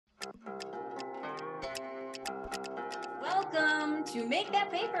welcome to Make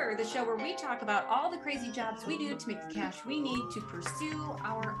That Paper, the show where we talk about all the crazy jobs we do to make the cash we need to pursue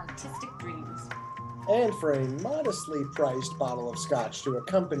our artistic dreams. And for a modestly priced bottle of scotch to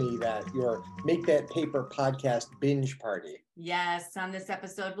accompany your Make That Paper podcast binge party. Yes, on this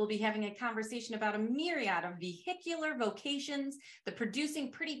episode, we'll be having a conversation about a myriad of vehicular vocations, the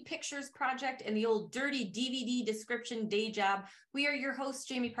producing pretty pictures project, and the old dirty DVD description day job. We are your hosts,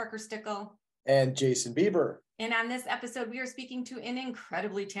 Jamie Parker Stickle. And Jason Bieber. And on this episode, we are speaking to an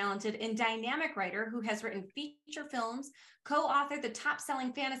incredibly talented and dynamic writer who has written feature films, co-authored the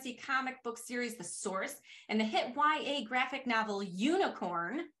top-selling fantasy comic book series, The Source, and the hit YA graphic novel,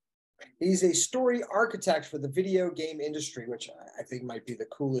 Unicorn. He's a story architect for the video game industry, which I think might be the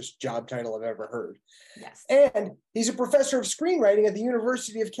coolest job title I've ever heard. Yes. And he's a professor of screenwriting at the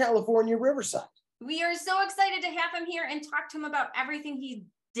University of California, Riverside. We are so excited to have him here and talk to him about everything he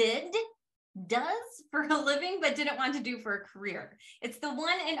does for a living, but didn't want to do for a career. It's the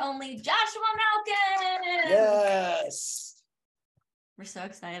one and only Joshua Malkin. Yes. We're so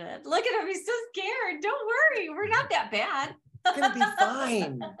excited. Look at him. He's so scared. Don't worry. We're not that bad. It's going to be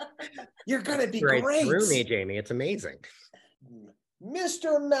fine. You're going to be great. Through me, Jamie. It's amazing.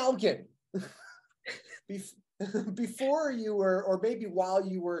 Mr. Malkin, before you were, or maybe while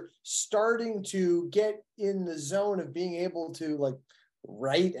you were starting to get in the zone of being able to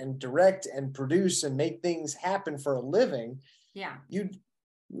write and direct and produce and make things happen for a living, you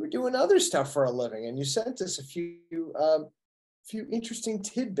were doing other stuff for a living, and you sent us a few interesting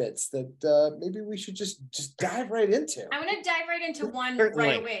tidbits that maybe we should just dive right into. I'm going to dive right into one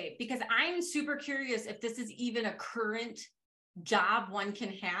right away, because I'm super curious if this is even a current job one can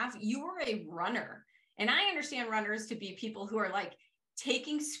have. You were a runner, and I understand runners to be people who are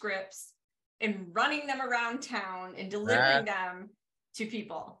taking scripts and running them around town and delivering them to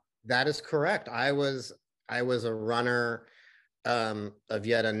people. That is correct. I was a runner of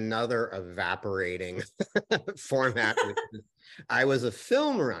yet another evaporating format. I was a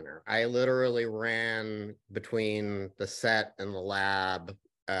film runner. I literally ran between the set and the lab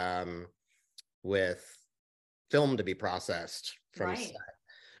with film to be processed from set.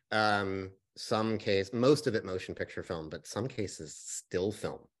 Most of it motion picture film, but some cases still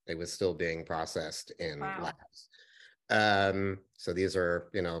film. It was still being processed in labs. So these are,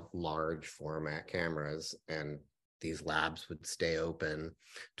 large format cameras, and these labs would stay open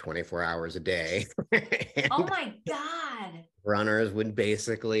 24 hours a day. Oh my God. Runners would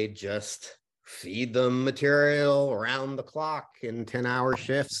basically just feed them material around the clock in 10-hour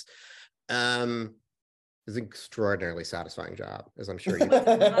shifts. It's an extraordinarily satisfying job, as I'm sure you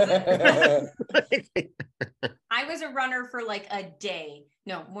know. I was a runner for a day.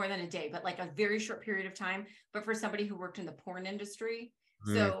 No, more than a day, but a very short period of time. But for somebody who worked in the porn industry.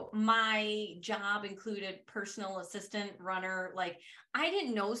 So my job included personal assistant, runner. I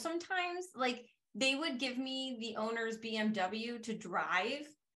didn't know sometimes, they would give me the owner's BMW to drive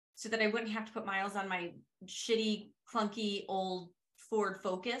so that I wouldn't have to put miles on my shitty, clunky, old Ford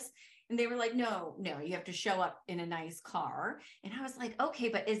Focus. And they were like, no, you have to show up in a nice car. And I was like, okay,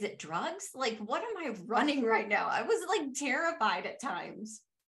 but is it drugs? What am I running right now? I was terrified at times.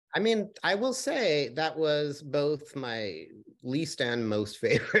 I mean, I will say that was both my least and most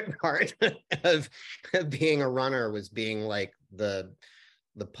favorite part of being a runner, was being the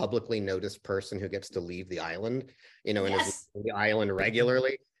publicly noticed person who gets to leave the island, and is the island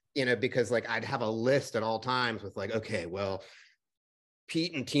regularly, because I'd have a list at all times with okay, well,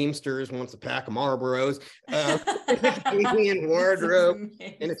 Pete and Teamsters wants a pack of Marlboros, and wardrobe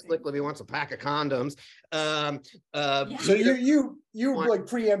inexplicably wants a pack of condoms. So you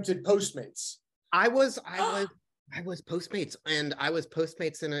preempted Postmates. I was Postmates, and I was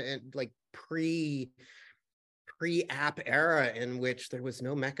Postmates in pre-app era in which there was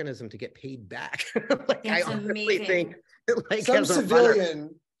no mechanism to get paid back. That's I amazing. Think some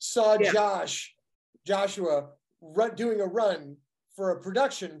civilian saw Joshua doing a run for a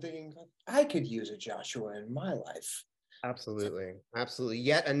production, thinking, I could use a Joshua in my life. Absolutely.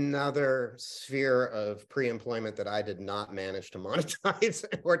 Yet another sphere of pre-employment that I did not manage to monetize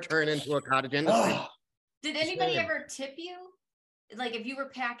or turn into a cottage industry. Did anybody ever tip you? If you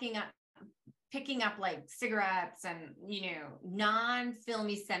were picking up cigarettes and, non-film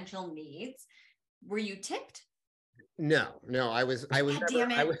essential needs, were you tipped? No, I was never,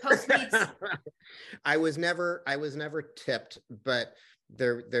 damn it, Postmates. I was never tipped, but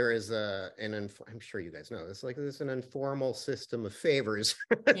there is I'm sure you guys know this, there's an informal system of favors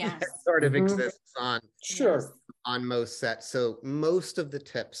that sort of exists on most sets. So most of the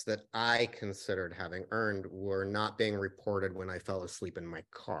tips that I considered having earned were not being reported when I fell asleep in my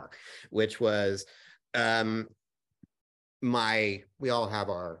car, which was we all have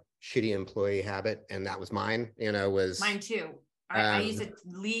our shitty employee habit, and that was mine, was mine too. I used to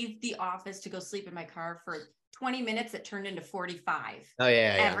leave the office to go sleep in my car for 20 minutes that turned into 45. Oh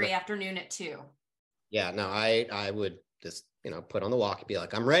yeah, every afternoon at 2. Yeah, no, I would just, put on the walk and be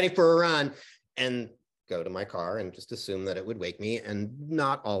like, I'm ready for a run, and go to my car and just assume that it would wake me, and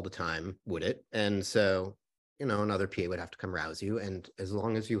not all the time would it. And so, another PA would have to come rouse you. And as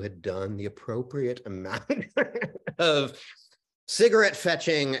long as you had done the appropriate amount of cigarette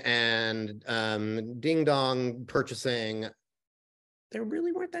fetching and ding dong purchasing, there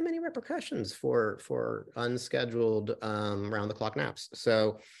really weren't that many repercussions for unscheduled round the clock naps.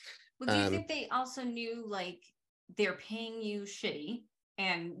 So, well, do you think they also knew like they're paying you shitty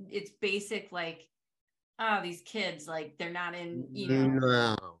and it's basic, like, oh, these kids, like they're not in,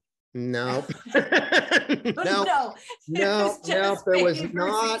 No. No. No. There was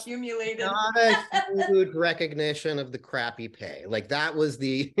not a huge recognition of the crappy pay. Like that was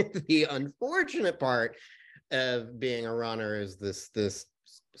the unfortunate part of being a runner, is this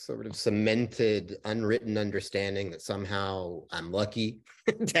sort of cemented, unwritten understanding that somehow I'm lucky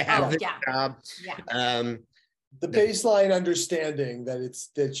to have this job. Yeah. The baseline understanding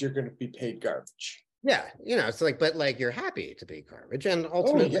that you're going to be paid garbage. Yeah, it's like, but like you're happy to be garbage, and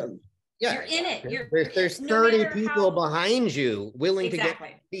ultimately, you're in it. There's 30 people behind you willing to get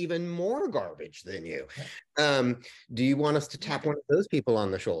Exactly. even more garbage than you. Do you want us to tap one of those people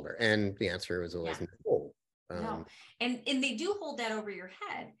on the shoulder? And the answer was always no. No, and they do hold that over your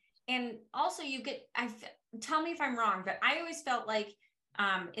head, and also you get. Tell me if I'm wrong, but I always felt like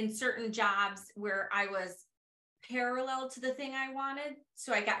in certain jobs where I was parallel to the thing I wanted,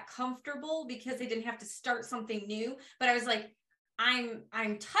 so I got comfortable because I didn't have to start something new, but I was like, I'm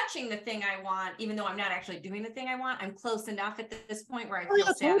touching the thing I want, even though I'm not actually doing the thing I want. I'm close enough at this point where I feel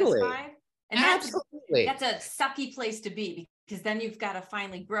satisfied. Totally. And that's a sucky place to be, because then you've got to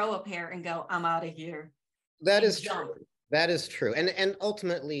finally grow a pair and go, I'm out of here. That is true. That is true. And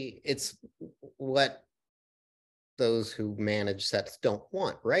ultimately it's what those who manage sets don't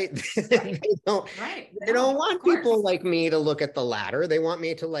want, right? They don't want people like me to look at the ladder. They want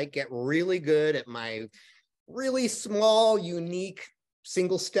me to like get really good at my really small, unique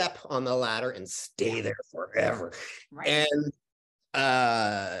single step on the ladder and stay there forever. Right. And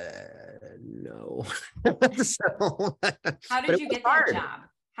no. So, how did you get that job?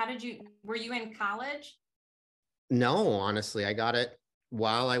 Were you in college? No, honestly, I got it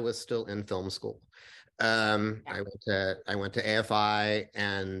while I was still in film school. I went to AFI,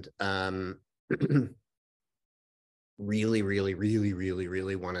 and really, really, really, really,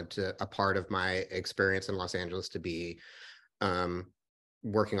 really wanted a part of my experience in Los Angeles to be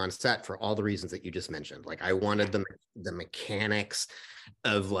working on set for all the reasons that you just mentioned. Like I wanted the mechanics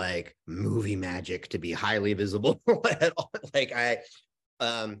of like movie magic to be highly visible at all. Like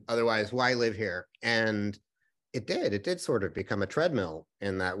otherwise, why live here? And it did sort of become a treadmill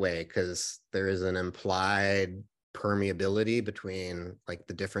in that way, because there is an implied permeability between like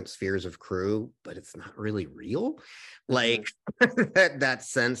the different spheres of crew, but it's not really real. Like that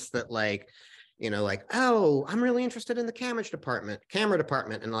sense that like, like, oh, I'm really interested in the camera department.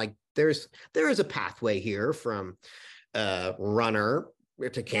 And like, there is a pathway here from runner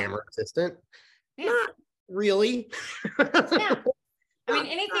to camera assistant. Yeah. Not really. Yeah. I mean,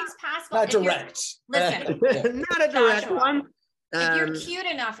 anything's possible. Not direct. Listen, not a direct one. If you're cute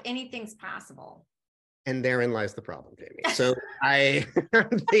enough, anything's possible. And therein lies the problem, Jamie. So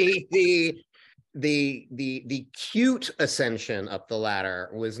the cute ascension up the ladder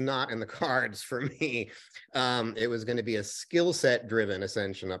was not in the cards for me. It was going to be a skill set driven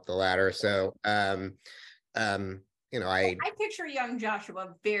ascension up the ladder. So I picture young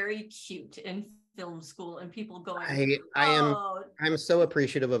Joshua very cute in film school, and people going, I'm so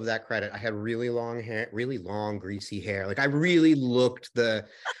appreciative of that credit. I had really long hair, really long greasy hair. Like I really looked the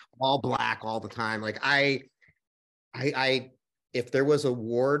all black all the time. Like I if there was a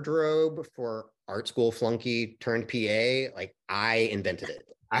wardrobe for art school flunky turned PA, like I invented it.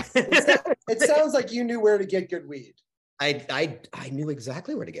 It sounds like you knew where to get good weed. I knew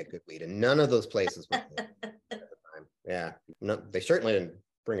exactly where to get good weed, and none of those places were at the time. Yeah, no, they certainly didn't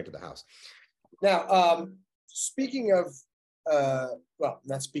bring it to the house. Now, speaking of, well,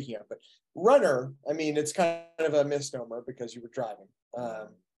 not speaking of, but runner, I mean, it's kind of a misnomer because you were driving.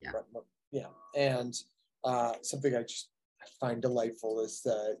 And something I find delightful is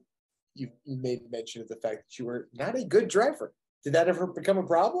you made mention of the fact that you were not a good driver. Did that ever become a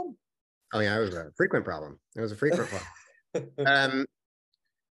problem? Oh yeah, it was a frequent problem. It was a frequent problem.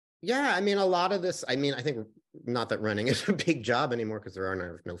 Yeah, I mean, a lot of this, I mean, I think not that running is a big job anymore because there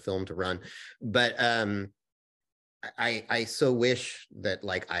are no film to run, but I so wish that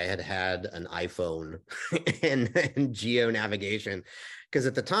like I had an iPhone and geo navigation, because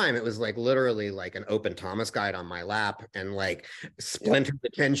at the time it was like literally like an open Thomas guide on my lap and like splintered the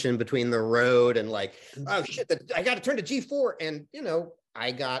tension between the road and like, oh shit, I got to turn to G4. And, you know,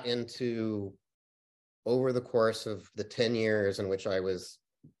 I got into, over the course of the 10 years in which I was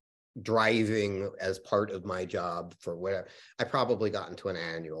driving as part of my job for whatever, I probably got into an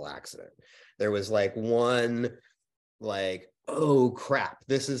annual accident. There was like one, like, oh crap,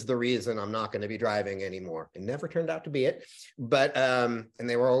 this is the reason I'm not going to be driving anymore. It never turned out to be it, but and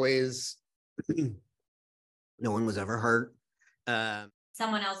they were always, no one was ever hurt.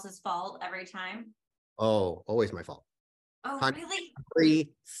 Someone else's fault every time? Oh, always my fault. Oh, really? Every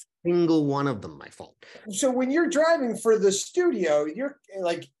single one of them my fault. So when you're driving for the studio, you're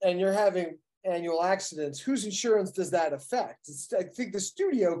like, and you're having annual accidents, whose insurance does that affect? I think the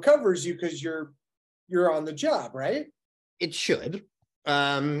studio covers you because you're on the job, right? It should.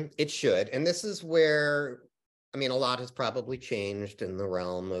 It should. And this is where, I mean, a lot has probably changed in the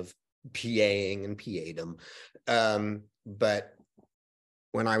realm of PAing and PAdom. But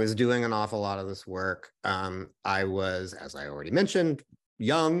when I was doing an awful lot of this work, I was, as I already mentioned,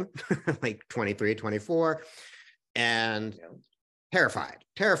 young, like 23, 24, and terrified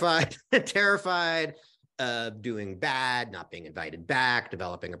of doing bad, not being invited back,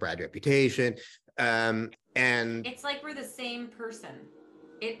 developing a bad reputation. And it's like we're the same person.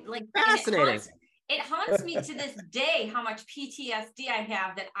 It like fascinating. It haunts me to this day how much PTSD I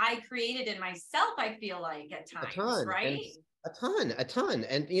have that I created in myself. I feel like at times, right? A ton.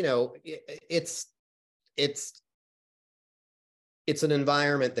 And you know, it's an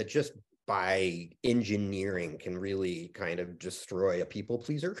environment that just by engineering can really kind of destroy a people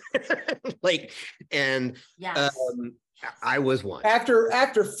pleaser. Like, and yes. I was one.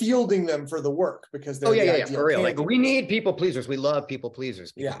 After fielding them for the work, because they're yeah, for real. Like, we need people pleasers. We love people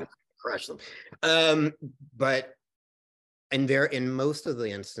pleasers. Yeah, crush them. But in most of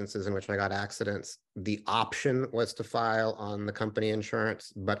the instances in which I got accidents, the option was to file on the company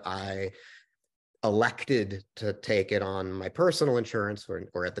insurance, but I elected to take it on my personal insurance,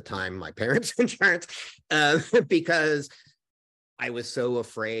 or at the time my parents' insurance, because I was so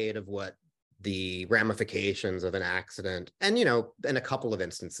afraid of what the ramifications of an accident. And, you know, in a couple of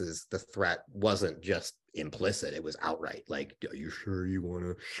instances, the threat wasn't just implicit, it was outright. Like, are you sure you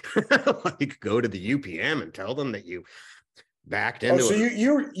want to like go to the UPM and tell them that you backed into so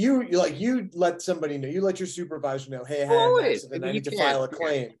you let somebody know, you let your supervisor know, hey, I had an accident, I need to file a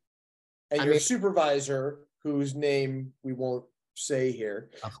claim. And your supervisor, whose name we won't say here.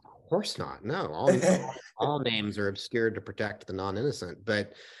 Of course not. No, all names are obscured to protect the non-innocent.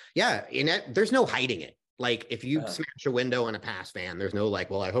 But yeah, there's no hiding it. Like, if you smash a window in a pass van, there's no like,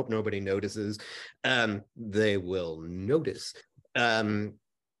 well, I hope nobody notices. They will notice. And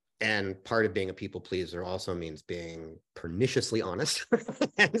part of being a people pleaser also means being perniciously honest.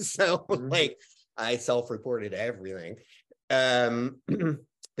 And so like, I self-reported everything.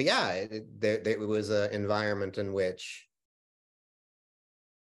 But yeah, it was an environment in which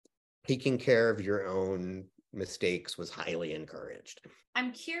taking care of your own mistakes was highly encouraged.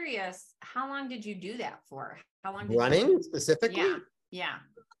 I'm curious, how long did you do that for? How long? Running specifically? Yeah.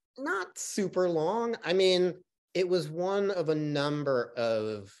 Not super long. I mean, it was one of a number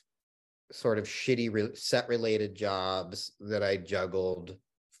of sort of shitty set related jobs that I juggled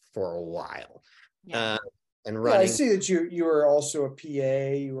for a while. Yeah. And running. Yeah, I see that you were also a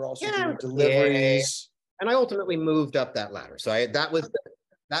PA. You were also doing deliveries. And I ultimately moved up that ladder. So that was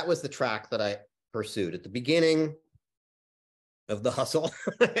the track that I pursued at the beginning of the hustle.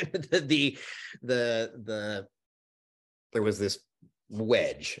 There was this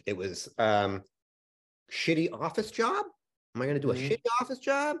wedge. It was shitty office job. Am I going to do a shitty office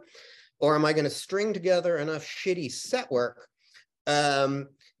job, or am I going to string together enough shitty set work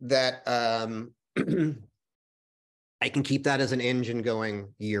that I can keep that as an engine going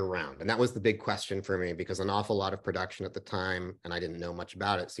year round? And that was the big question for me, because an awful lot of production at the time, and I didn't know much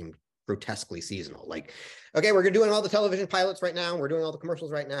about it, seemed grotesquely seasonal. Like, okay, we're doing all the television pilots right now, we're doing all the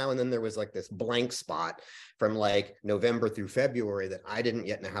commercials right now, and then there was like this blank spot from like November through February that I didn't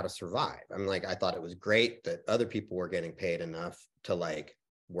yet know how to survive. I'm like, I thought it was great that other people were getting paid enough to like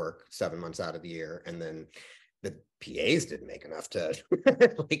work 7 months out of the year, and then the PAs didn't make enough to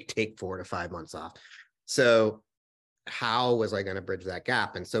like take 4 to 5 months off. So how was I going to bridge that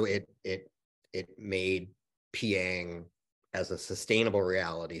gap? And so it made PAing as a sustainable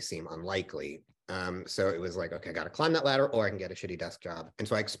reality seem unlikely. So it was like, okay, I got to climb that ladder, or I can get a shitty desk job. And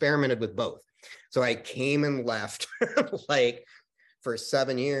so I experimented with both. So I came and left like for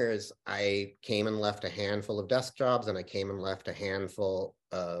 7 years, I came and left a handful of desk jobs, and I came and left a handful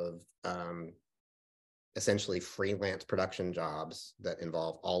of essentially freelance production jobs that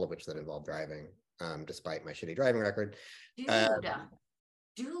involve all of which that involve driving, despite my shitty driving record.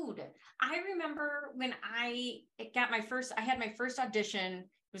 Dude, I remember when I had my first audition.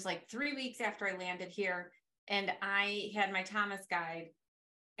 It was like 3 weeks after I landed here, and I had my Thomas guide,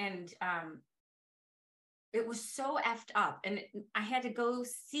 and it was so effed up, and I had to go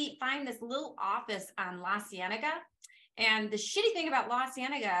find this little office on La Cienega. And the shitty thing about La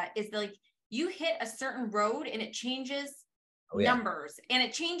Cienega is like you hit a certain road and it changes numbers, and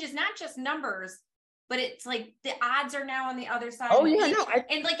it changes not just numbers, but it's like the odds are now on the other side. Oh yeah, no.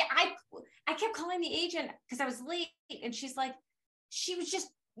 And like I kept calling the agent because I was late, and she was just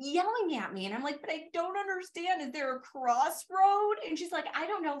yelling at me, and I'm like, but I don't understand. Is there a crossroad? And she's like, I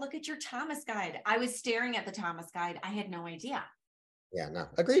don't know. Look at your Thomas guide. I was staring at the Thomas guide. I had no idea. Yeah, no,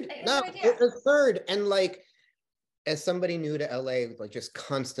 agreed. No, the third, and like, as somebody new to LA, like just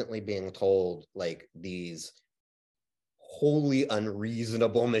constantly being told like these wholly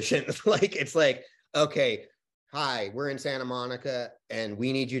unreasonable missions. Like, it's like, okay, hi, we're in Santa Monica and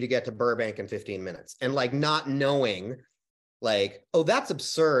we need you to get to Burbank in 15 minutes. And like not knowing like, oh, that's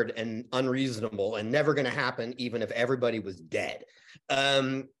absurd and unreasonable and never going to happen, even if everybody was dead.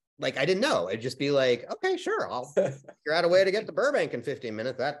 Like, I didn't know. It'd just be like, okay, sure, I'll figure out a way to get to Burbank in 15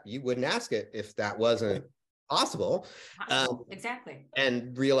 minutes. That you wouldn't ask it if that wasn't possible. Exactly.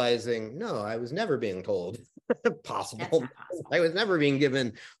 And realizing, no, I was never being told possible. I was never being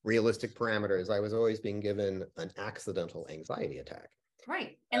given realistic parameters. I was always being given an accidental anxiety attack.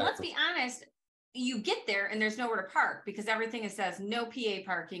 Right. And let's be honest, you get there and there's nowhere to park because everything says no PA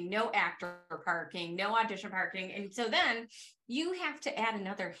parking, no actor parking, no audition parking. And so then you have to add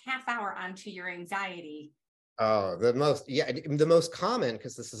another half hour onto your anxiety. Oh, the most common,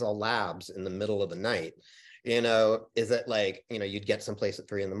 because this is all labs in the middle of the night, is that like, you'd get someplace at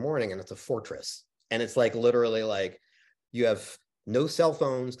 3 a.m. and it's a fortress. And it's like literally like you have no cell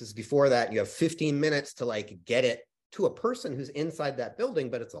phones because before that you have 15 minutes to like get it to a person who's inside that building,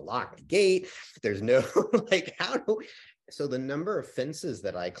 but it's a locked gate. There's no like so the number of fences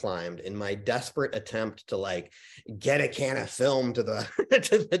that I climbed in my desperate attempt to like get a can of film to the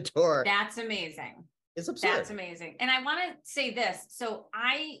to the door. That's amazing. It's absurd. That's amazing. And I want to say this. So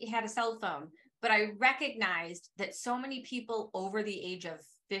I had a cell phone, but I recognized that so many people over the age of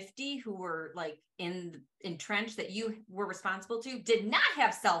 50 who were like entrenched that you were responsible to did not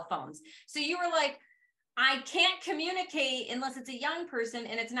have cell phones. So you were like, I can't communicate unless it's a young person,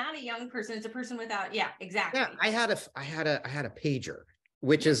 and it's not a young person, it's a person without. Yeah, exactly. Yeah, I had a pager,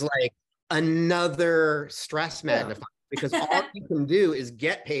 which is like another stress magnifier. Because all you can do is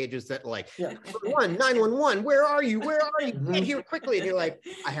get pages that like 911, where are you? Where are you? Get here quickly. And you're like,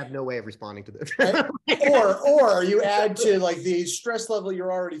 I have no way of responding to this. or you add to like the stress level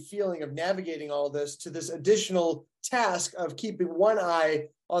you're already feeling of navigating all this to this additional task of keeping one eye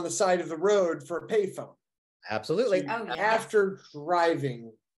on the side of the road for a payphone. Absolutely. So after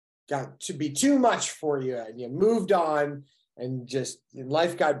driving got to be too much for you and you moved on and just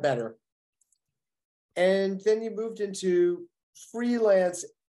life got better. And then you moved into freelance.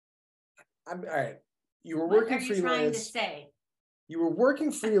 All right. You were working freelance. What are you trying to say? You were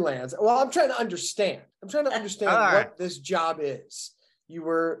working freelance. Well, I'm trying to understand. What this job is. You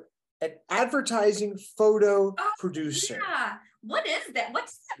were an advertising photo producer. Yeah. What is that? What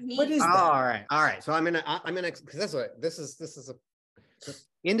does that mean? What is that? All right. So I'm gonna because that's what this is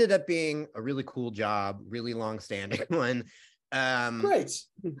ended up being a really cool job, really long-standing one. Great.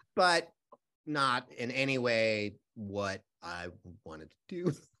 But not in any way what I wanted to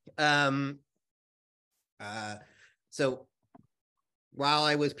do. So while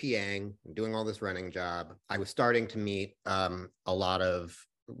I was PAing, doing all this running job, I was starting to meet a lot of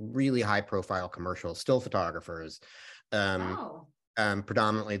really high profile commercial still photographers,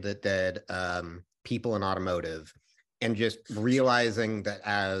 predominantly that did people in automotive, and just realizing that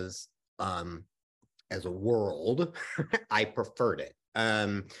as a world, I preferred it.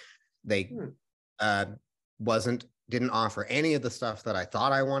 They didn't offer any of the stuff that I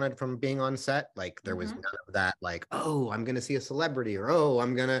thought I wanted from being on set. Like there was none of that, like, oh, I'm going to see a celebrity, or, oh,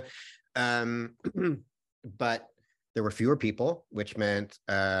 I'm going to, but there were fewer people, which meant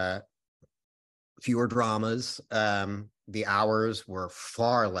fewer dramas. The hours were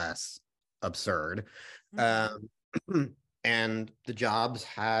far less absurd. And the jobs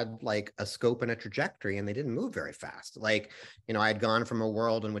had like a scope and a trajectory, and they didn't move very fast. Like, I had gone from a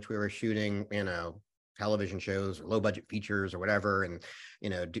world in which we were shooting, television shows or low budget features or whatever, and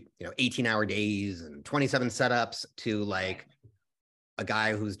 18-hour days and 27 setups, to like a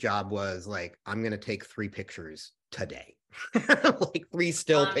guy whose job was like, I'm going to take 3 pictures today, like 3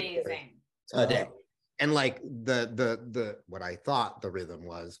 still pictures a day. And like the what I thought the rhythm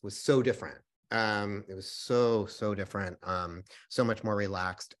was so different. It was so different, so much more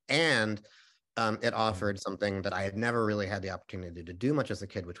relaxed. And it offered something that I had never really had the opportunity to do much as a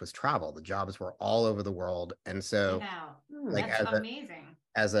kid, which was travel. The jobs were all over the world. And so like that's amazing.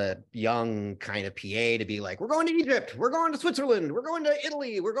 As a young kind of PA to be like, we're going to Egypt, we're going to Switzerland, we're going to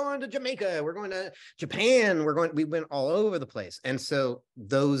Italy, we're going to Jamaica, we're going to Japan, we went all over the place. And so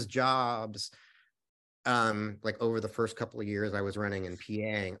those jobs, like over the first couple of years I was running in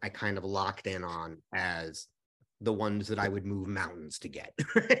PAing, I kind of locked in on as the ones that I would move mountains to get,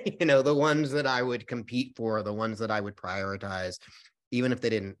 you know, the ones that I would compete for, the ones that I would prioritize, even if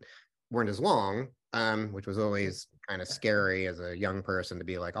they weren't as long, which was always kind of scary as a young person to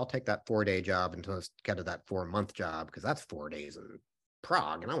be like, I'll take that 4-day job until I get to that 4-month job, because that's 4 days in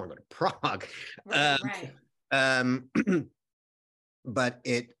Prague and I want to go to Prague. But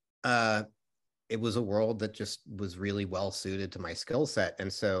it was a world that just was really well suited to my skill set.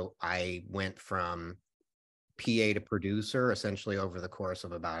 And so I went from PA to producer essentially over the course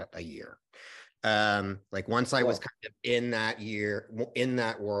of about a year. Like once I was kind of in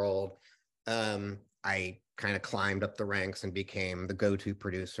that world, I kind of climbed up the ranks and became the go-to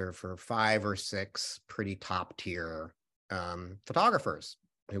producer for 5 or 6 pretty top tier photographers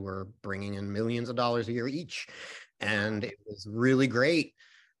who were bringing in millions of dollars a year each. And it was really great,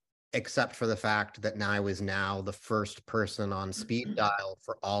 except for the fact that I was now the first person on speed dial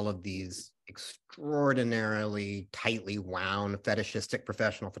for all of these extraordinarily tightly wound fetishistic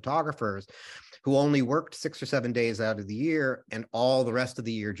professional photographers who only worked 6 or 7 days out of the year, and all the rest of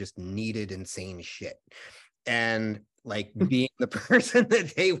the year just needed insane shit. And like being the person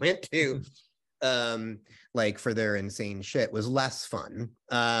that they went to like for their insane shit was less fun,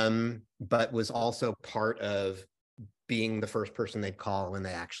 but was also part of being the first person they'd call when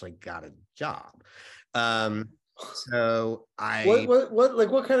they actually got a job. So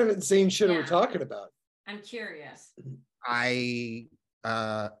what kind of insane shit are we talking about? I'm curious. I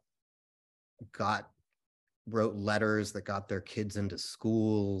wrote letters that got their kids into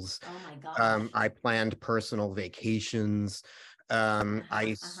schools. Oh my gosh. I planned personal vacations.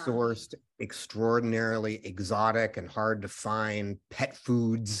 I sourced extraordinarily exotic and hard to find pet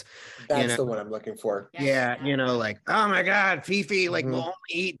foods. That's the one I'm looking for. Yeah, you know, like, oh my God, Fifi, like we'll only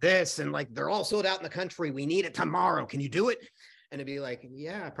eat this, and like they're all sold out in the country. We need it tomorrow. Can you do it? And it'd be like,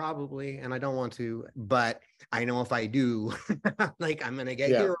 yeah, probably. And I don't want to, but I know if I do, like I'm gonna get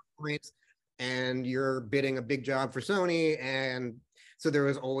hero points, and you're bidding a big job for Sony. And so there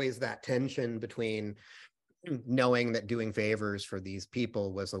was always that tension between knowing that doing favors for these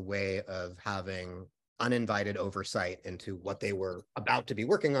people was a way of having uninvited oversight into what they were about to be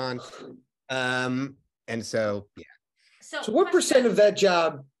working on. And so, yeah. So what percent of that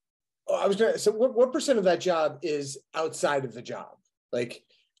job, what percent of that job is outside of the job? Like,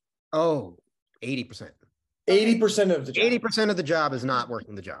 80%. 80% of the job. 80% of the job is not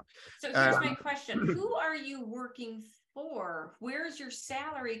working the job. So here's my question. Who are you working for? Where's your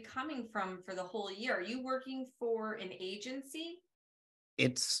salary coming from for the whole year? Are you working for an agency?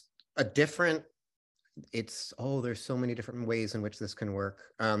 It's there's so many different ways in which this can work.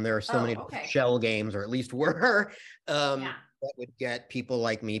 There are so many shell games, or at least were, that would get people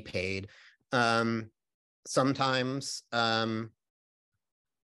like me paid. Sometimes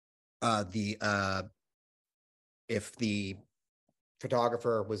if the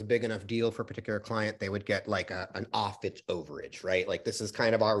photographer was a big enough deal for a particular client, they would get like an off-pitch overage, right? Like, this is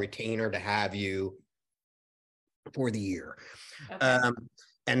kind of our retainer to have you for the year.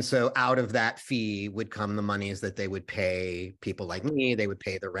 And so out of that fee would come the monies that they would pay people like me. They would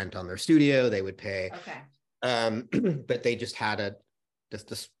pay the rent on their studio. They would pay, but they just had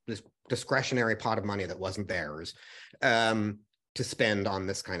this discretionary pot of money that wasn't theirs to spend on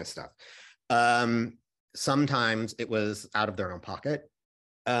this kind of stuff. Sometimes it was out of their own pocket.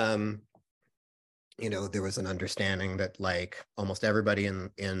 You know, there was an understanding that like almost everybody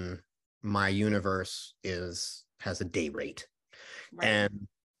in my universe has a day rate. And,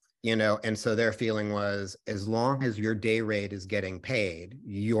 you know, and so their feeling was, as long as your day rate is getting paid,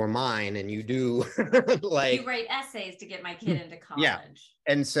 you're mine, and you do like, you write essays to get my kid into college. Yeah.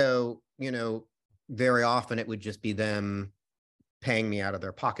 And so, you know, very often it would just be them paying me out of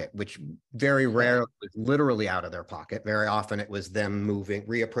their pocket, which very rarely was literally out of their pocket. Very often it was them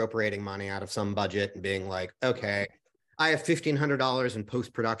reappropriating money out of some budget and being like, okay, I have $1,500 in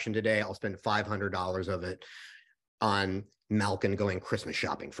post-production today. I'll spend $500 of it on Malkin going Christmas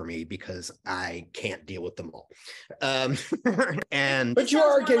shopping for me because I can't deal with them all. And but you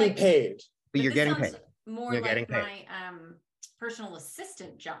are getting paid. But you're getting paid. More you're like getting paid. my personal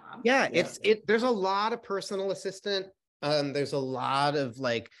assistant job. Yeah, there's a lot of personal assistant. There's a lot of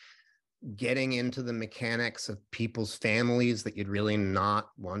like getting into the mechanics of people's families that you'd really not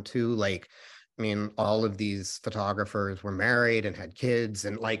want to. Like, I mean, all of these photographers were married and had kids,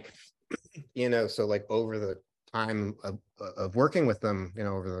 and like, you know, so like over the time of working with them, you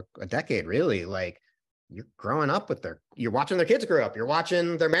know, over a decade, really, like you're growing up with you're watching their kids grow up, you're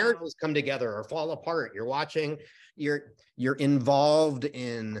watching their marriages come together or fall apart, you're involved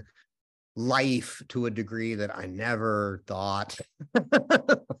in life to a degree that I never thought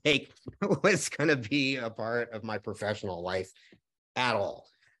like was going to be a part of my professional life at all.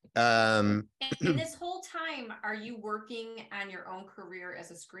 And this whole time, are you working on your own career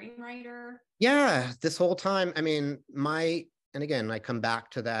as a screenwriter? Yeah, this whole time. I mean, and again, I come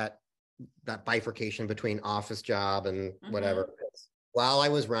back to that bifurcation between office job and whatever. While I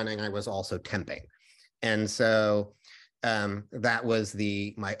was running, I was also temping. And so that was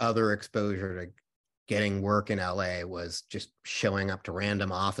my other exposure to getting work in LA, was just showing up to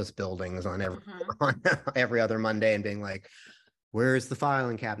random office buildings on every other Monday and being like, where's the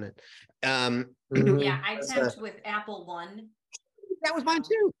filing cabinet? Yeah, I temped with Apple One. That was mine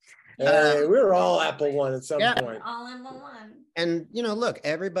too. We were all Apple One at some point. All in one. And you know, look,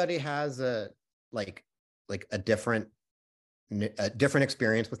 everybody has a different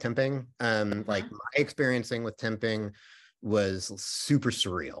experience with temping. Like my experiencing with temping was super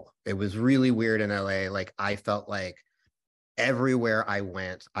surreal. It was really weird in LA. Like I felt like everywhere I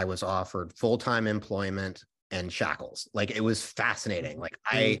went, I was offered full-time employment and shackles. Like it was fascinating. Like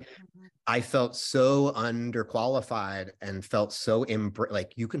I felt so underqualified and felt so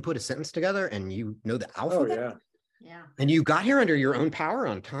like you can put a sentence together and you know the alphabet. Oh, yeah. Yeah. And you got here under your own power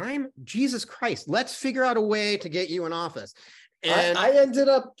on time. Jesus Christ, let's figure out a way to get you in office. And I ended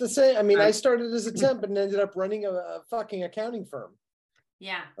up the same. I mean, I started as a temp and ended up running a fucking accounting firm.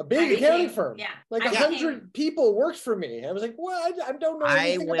 Yeah. A big accounting firm. Yeah. Like 100 people worked for me. I was like, what? I don't know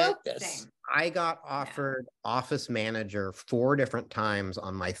anything about this. I got offered office manager 4 different times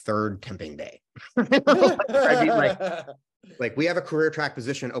on my 3rd temping day. I mean, like we have a career track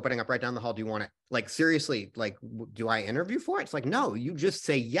position opening up right down the hall. Do you want it? Like, seriously, like, do I interview for it? It's like, no, you just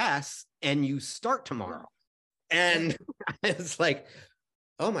say yes and you start tomorrow. And it's like,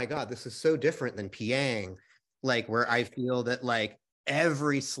 oh my God, this is so different than PAing, like where I feel that like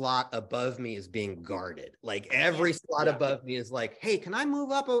every slot above me is being guarded. Like every slot above me is like, hey, can I move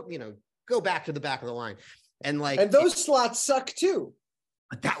up? You know, go back to the back of the line. And like, and those slots suck too.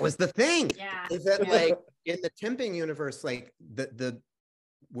 That was the thing. Yeah. Is that like in the temping universe, like the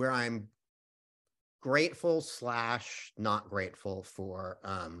where I'm grateful / not grateful for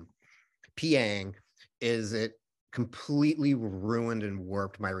PAing is it completely ruined and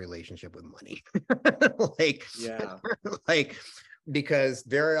warped my relationship with money. Like because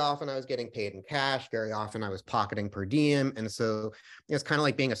very often I was getting paid in cash, very often I was pocketing per diem. And so it's kind of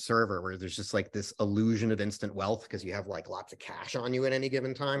like being a server where there's just like this illusion of instant wealth because you have like lots of cash on you at any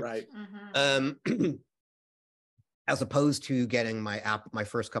given time. Right. As opposed to getting my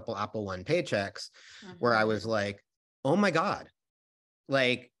first couple Apple One paychecks where I was like, oh my God,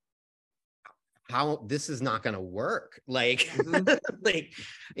 like how this is not going to work. Like, like,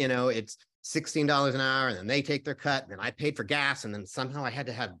 you know, it's $16 an hour and then they take their cut and then I paid for gas and then somehow I had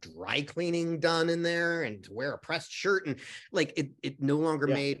to have dry cleaning done in there and to wear a pressed shirt and like it no longer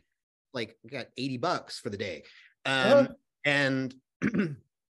made like got $80 for the day. And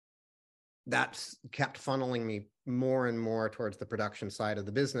that's kept funneling me more and more towards the production side of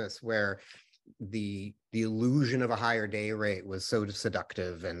the business where the illusion of a higher day rate was so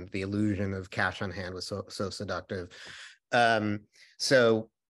seductive and the illusion of cash on hand was so seductive. And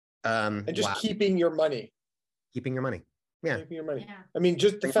just keeping your money. Keeping your money. Yeah. Keeping your money. Yeah. I mean,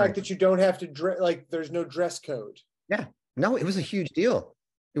 just the fact that you don't have to like there's no dress code. Yeah. No, it was a huge deal.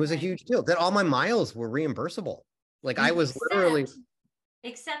 It was a huge deal that all my miles were reimbursable. Like I was literally.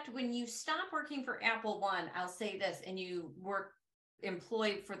 Except when you stop working for Apple One, I'll say this, and you work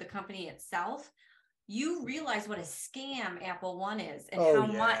employed for the company itself, you realize what a scam Apple One is and how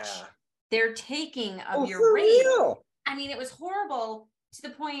much they're taking of your rate. Real? I mean, it was horrible to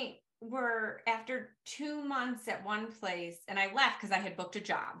the point where after 2 months at one place, and I left because I had booked a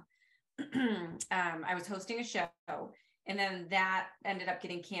job. I was hosting a show and then that ended up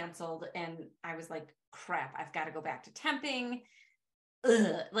getting canceled. And I was like, crap, I've got to go back to temping.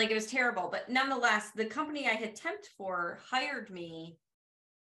 Like it was terrible. But nonetheless, the company I had temped for hired me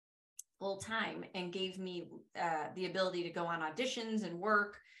full time and gave me the ability to go on auditions and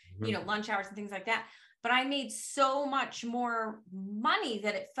work, you know, lunch hours and things like that. But I made so much more money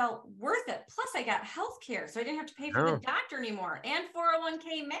that it felt worth it. Plus I got healthcare, so I didn't have to pay for the doctor anymore, and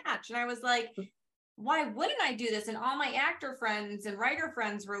 401k match. And I was like, why wouldn't I do this? And all my actor friends and writer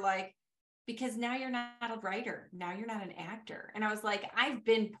friends were like, because now you're not a writer. Now you're not an actor. And I was like, I've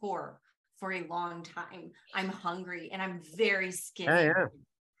been poor for a long time. I'm hungry and I'm very skinny. Yeah.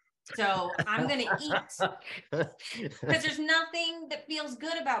 So I'm going to eat, because there's nothing that feels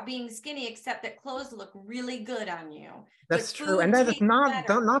good about being skinny except that clothes look really good on you. That's true. And that is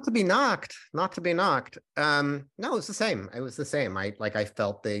not to be knocked, No, it's the same. It was the same. I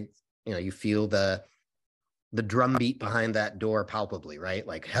felt you feel the drumbeat behind that door palpably, right?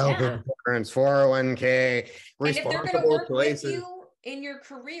 Like health insurance, 401k, responsible choices. With you in your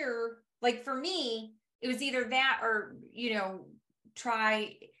career, like for me, it was either that or, you know,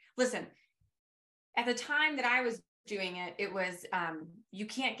 listen, at the time that I was doing it, it was, you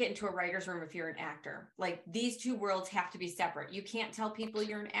can't get into a writer's room if you're an actor. Like these two worlds have to be separate. You can't tell people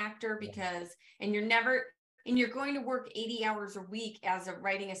you're an actor and you're going to work 80 hours a week as a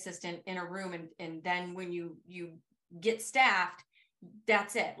writing assistant in a room. And then when you get staffed,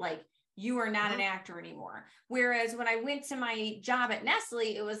 that's it. Like you are not an actor anymore. Whereas when I went to my job at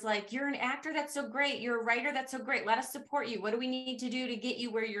Nestle, it was like, you're an actor. That's so great. You're a writer. That's so great. Let us support you. What do we need to do to get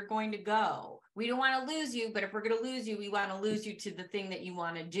you where you're going to go? We don't want to lose you, but if we're going to lose you, we want to lose you to the thing that you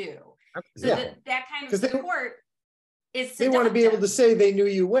want to do. So that kind of support is seductive. They want to be able to say they knew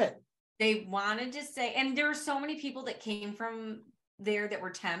you when. They wanted to say, and there were so many people that came from there that were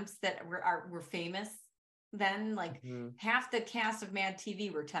temps that were famous then. Like half the cast of Mad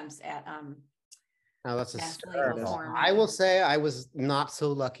TV were temps at oh, that's hysterical. I will say I was not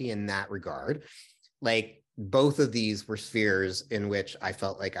so lucky in that regard. Like both of these were spheres in which I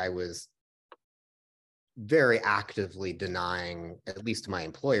felt like I was very actively denying, at least to my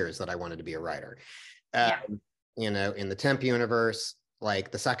employers, that I wanted to be a writer. You know, in the temp universe,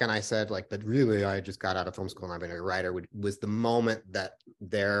 like the second I said, like, but really, I just got out of film school and I've been a writer, was the moment that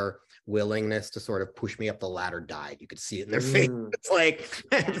their willingness to sort of push me up the ladder died. You could see it in their face. It's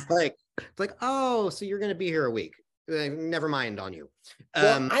like, oh, so you're going to be here a week. Never mind on you.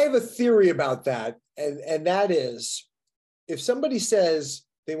 Well, I have a theory about that. And that is, if somebody says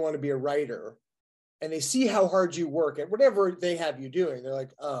they want to be a writer and they see how hard you work at whatever they have you doing, they're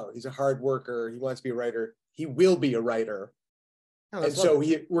like, oh, he's a hard worker. He wants to be a writer. He will be a writer. Oh, and so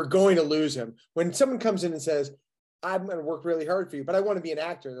we're going to lose him. When someone comes in and says, I'm going to work really hard for you, but I want to be an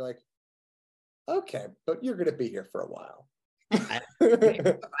actor, they're like, okay, but you're going to be here for a while.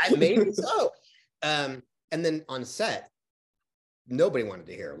 Maybe so. And then on set, nobody wanted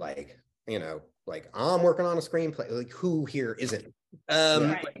to hear, like, you know, like, I'm working on a screenplay. Like, who here isn't?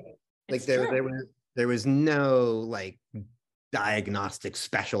 Like there was no like diagnostic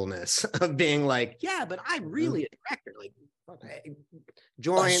specialness of being like, yeah, but I'm really a director. Like, okay,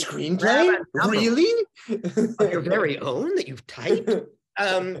 join a screenplay, really? Of your very own that you've typed.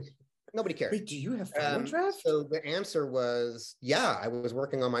 Nobody cared. Wait, do you have final draft? So the answer was, yeah, I was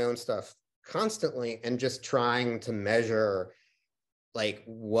working on my own stuff constantly and just trying to measure like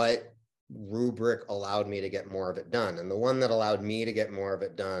what rubric allowed me to get more of it done. And the one that allowed me to get more of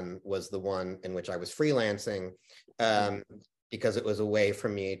it done was the one in which I was freelancing, because it was a way for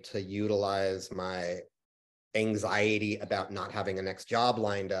me to utilize my anxiety about not having a next job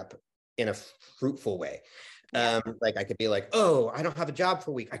lined up in a fruitful way. Like I could be like, oh, I don't have a job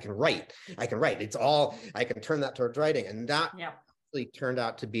for a week. I can write. It's all, I can turn that towards writing. And that really turned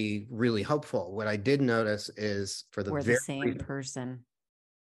out to be really helpful. What I did notice is we're the same person.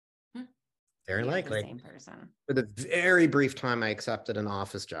 Very likely. Same person. For the very brief time I accepted an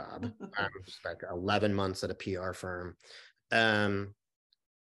office job, like 11 months at a PR firm,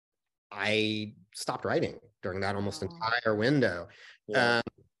 I stopped writing during that almost entire window.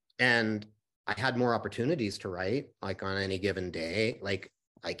 And I had more opportunities to write, like on any given day. Like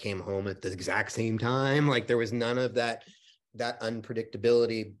I came home at the exact same time. Like there was none of that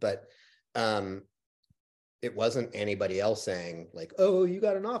unpredictability, but it wasn't anybody else saying like, oh, you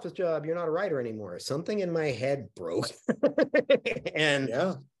got an office job, you're not a writer anymore. Something in my head broke. And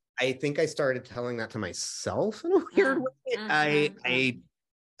I think I started telling that to myself in a weird way.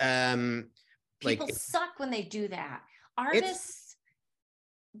 People suck when they do that. Artists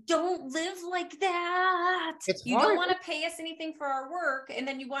don't live like that. You don't want to pay us anything for our work, and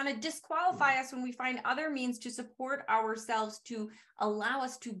then you want to disqualify us when we find other means to support ourselves to allow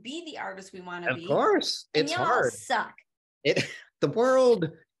us to be the artists we want to be. Of course, it's hard. Suck. The world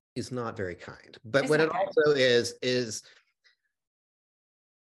is not very kind, but what it also is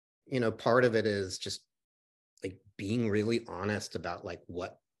part of it is just like being really honest about like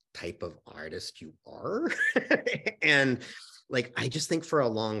what type of artist you are. And like, I just think for a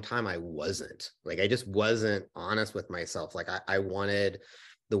long time, I just wasn't honest with myself. Like I wanted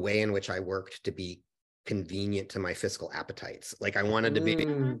the way in which I worked to be convenient to my fiscal appetites. Like I wanted to be able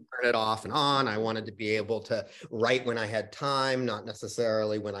to turn it off and on. I wanted to be able to write when I had time, not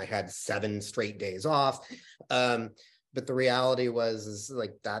necessarily when I had 7 straight days off. But the reality is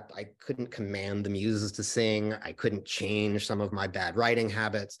like that I couldn't command the muses to sing. I couldn't change some of my bad writing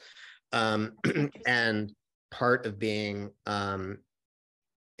habits. And part of being in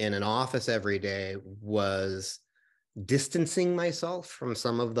an office every day was distancing myself from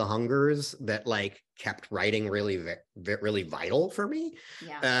some of the hungers that like kept writing really, really vital for me.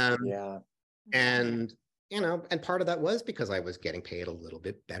 Yeah. And and part of that was because I was getting paid a little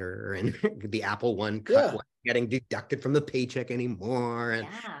bit better, and the Apple One cut wasn't getting deducted from the paycheck anymore.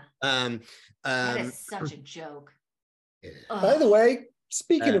 And that is such a joke. By the way,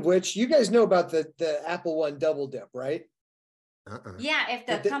 speaking of which, you guys know about the Apple One double dip, right? Yeah, if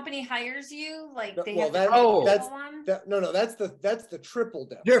the company hires you, like they have that's the triple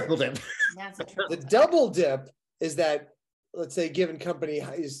dip. Triple dip. That's a triple The double dip is that, let's say, a given company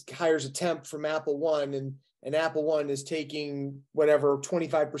hires a temp from Apple One, and Apple One is taking whatever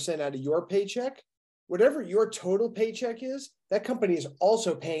 25% out of your paycheck. Whatever your total paycheck is, that company is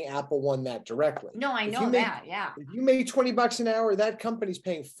also paying Apple One that directly. No, I know that. Yeah. If you make $20 an hour, that company's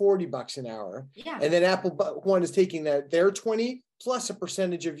paying $40 an hour. Yeah. And then Apple One is taking their 20 plus a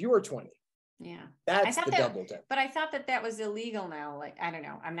percentage of your 20. Yeah. That's the double dip. But I thought that was illegal now. Like, I don't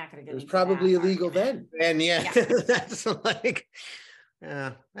know. I'm not going to get into it was probably that illegal argument. then. And that's like,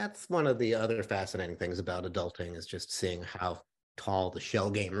 that's one of the other fascinating things about adulting, is just seeing how tall the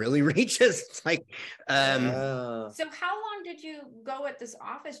shell game really reaches. It's like, so how long did you go at this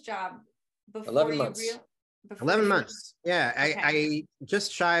office job before 11 months. 11 months. Yeah. Okay. I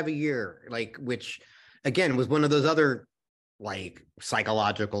just shy of a year, like, which again was one of those other like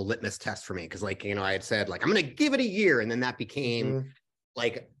psychological litmus tests for me. Cause like, I had said like, I'm going to give it a year. And then that became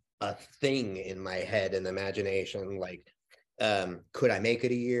like a thing in my head and imagination. Like, could I make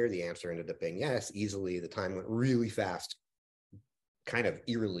it a year? The answer ended up being yes, easily. The time went really fast, kind of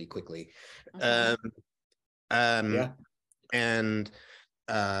eerily quickly. And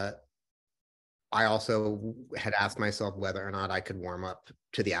I also had asked myself whether or not I could warm up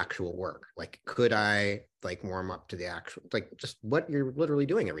to the actual work. Like, could I like warm up to the actual, like just what you're literally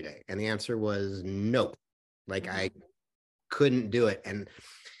doing every day? And the answer was no. Like I couldn't do it. And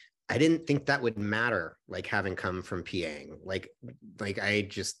I didn't think that would matter, like having come from PAing. Like I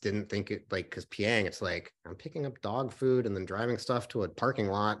just didn't think it, like, because PAing, it's like I'm picking up dog food and then driving stuff to a parking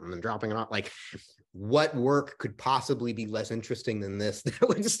lot and then dropping it off. Like, what work could possibly be less interesting than this that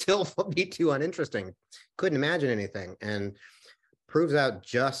would still be too uninteresting? Couldn't imagine anything. And proves out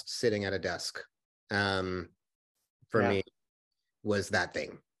just sitting at a desk for me was that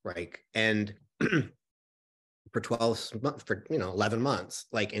thing. Like, and for 11 months,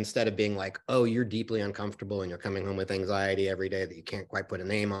 like, instead of being like, oh, you're deeply uncomfortable and you're coming home with anxiety every day that you can't quite put a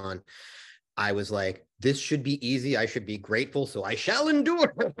name on, I was like, this should be easy. I should be grateful. So I shall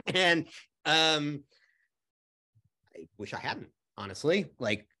endure. And I wish I hadn't, honestly.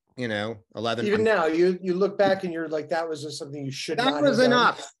 Like, 11. Even now, you look back and you're like, that was just something you should not have done. That was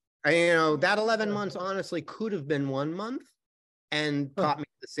enough. That 11 months honestly could have been 1 month and taught me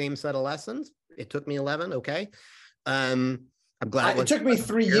the same set of lessons. It took me 11. Okay. I'm glad it took me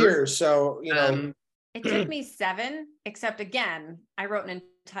 3 years. So, it took me 7, except again, I wrote an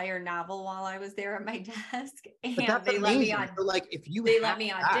entire novel while I was there at my desk, and they let me on. So, like, if you they let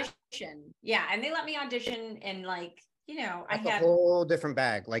me audition, and they let me audition, and like, I had a whole different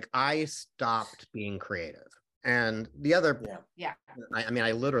bag. Like, I stopped being creative. And the other,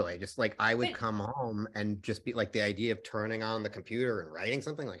 I literally just like, I would come home and just be like, the idea of turning on the computer and writing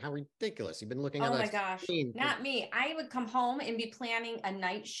something, like, how ridiculous. You've been looking at oh my gosh, not me. I would come home and be planning a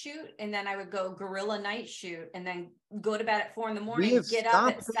night shoot, and then I would go guerrilla night shoot, and then go to bed at 4 a.m. get up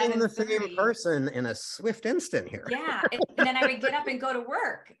at 7:30. The same person in a swift instant here. Yeah. And then I would get up and go to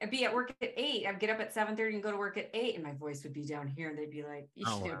work. I'd be at work at 8. I'd get up at 7:30 and go to work at 8, and my voice would be down here, and they'd be like,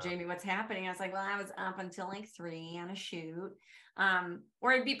 Jamie, what's happening? I was like, well, I was up until like 3 on a shoot.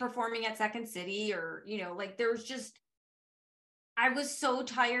 Or I'd be performing at Second City, or, like, there was just, I was so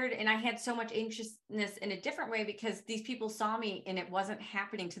tired, and I had so much anxiousness in a different way, because these people saw me and it wasn't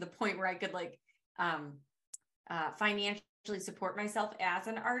happening to the point where I could like, financially support myself as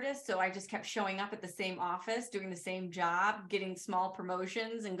an artist. So I just kept showing up at the same office, doing the same job, getting small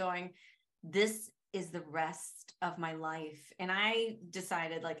promotions, and going, this is the rest of my life. And I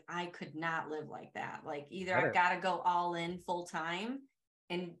decided like I could not live like that. Like either I've got to go all in full time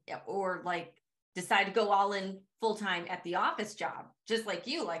or like decide to go all in full time at the office job, just like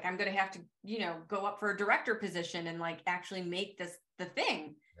you. Like I'm going to have to, go up for a director position and like actually make this the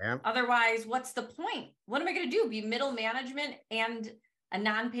thing. Yeah. Otherwise, what's the point? What am I going to do? Be middle management and a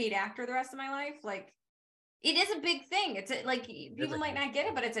non-paid actor the rest of my life? Like, it is a big thing. It's like people might not get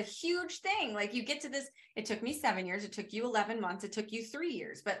it, but it's a huge thing. Like you get to this, it took me 7 years, it took you 11 months, it took you 3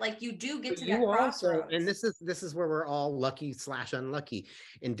 years, but like you do get to that crossroads. And this is where we're all lucky / unlucky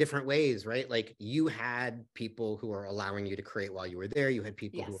in different ways, right? Like you had people who are allowing you to create while you were there. You had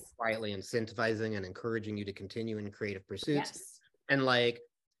people who were quietly incentivizing and encouraging you to continue in creative pursuits. Yes. And like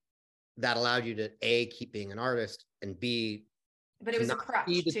that allowed you to A, keep being an artist, and B, but it was a crutch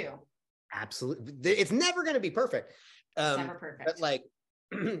too. Absolutely. It's never going to be perfect. It's never perfect. But like,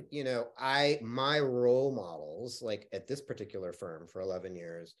 my role models, like at this particular firm for 11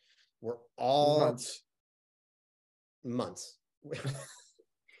 years, were all months.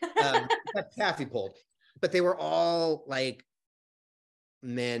 That's Kathy pulled, but they were all like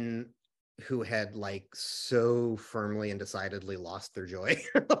men who had like so firmly and decidedly lost their joy.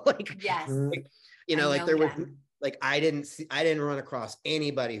 Like, yes. Like there was like, I didn't run across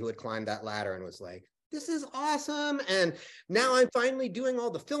anybody who had climbed that ladder and was like, this is awesome. And now I'm finally doing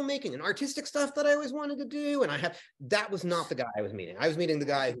all the filmmaking and artistic stuff that I always wanted to do. And that was not the guy I was meeting. I was meeting the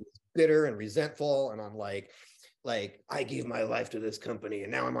guy who was bitter and resentful. And I'm like, I gave my life to this company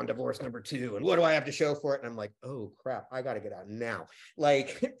and now I'm on divorce number 2. And what do I have to show for it? And I'm like, oh crap, I got to get out now.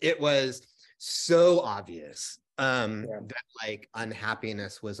 Like it was so obvious that like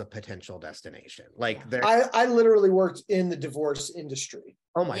unhappiness was a potential destination. Like I literally worked in the divorce industry.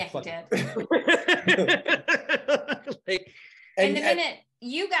 Oh my he did. And the minute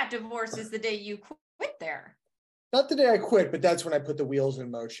you got divorced is the day you quit there. Not the day I quit, but that's when I put the wheels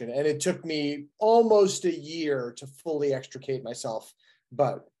in motion. And it took me almost a year to fully extricate myself.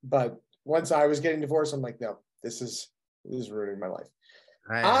 But once I was getting divorced, I'm like, no, this is ruining my life.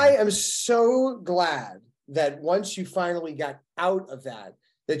 I am so glad that once you finally got out of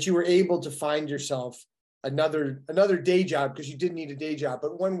that you were able to find yourself another day job, because you didn't need a day job,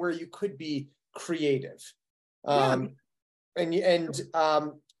 but one where you could be creative. I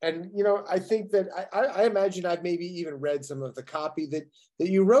think that I imagine I've maybe even read some of the copy that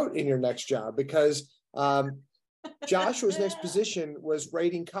you wrote in your next job, because Joshua's next position was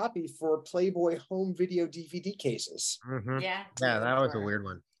writing copy for Playboy home video DVD cases. Mm-hmm. Yeah, that was a weird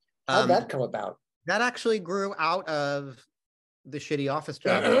one. How'd that come about? That actually grew out of the shitty office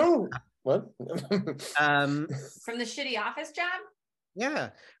job. What? From the shitty office job? Yeah.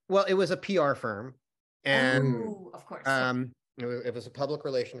 Well, it was a PR firm. And of course. It was a public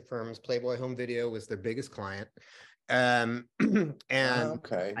relation firm. Playboy Home Video was their biggest client. And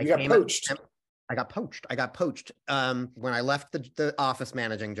okay. You got poached. I got poached. When I left the office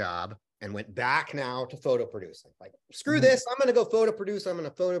managing job and went back now to photo producing. Like, screw this, I'm gonna go photo produce. I'm gonna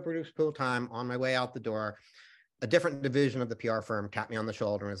photo produce full time. On my way out the door, a different division of the PR firm tapped me on the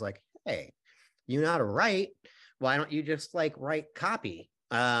shoulder and was like, hey, you know how to write? Why don't you just like write copy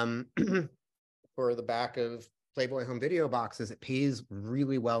for the back of Playboy home video boxes? It pays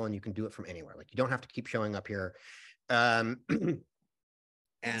really well and you can do it from anywhere. Like, you don't have to keep showing up here. That's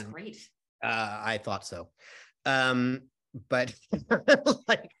great. I thought so. But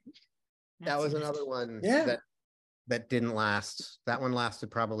like, that was another one that didn't last. That one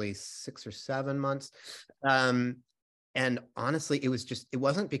lasted probably 6 or 7 months. And honestly, it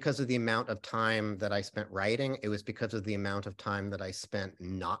wasn't because of the amount of time that I spent writing. It was because of the amount of time that I spent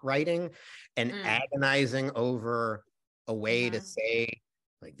not writing and agonizing over a way to say,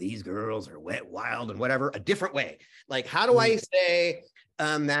 like, these girls are wet, wild, and whatever, a different way. Like, how do I say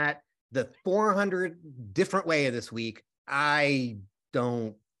that the 400 different way of this week, I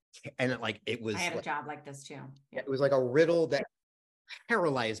don't, and it was. I had a job like this too. Yeah. It was like a riddle that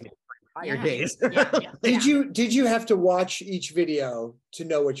paralyzed me for entire days. Did you have to watch each video to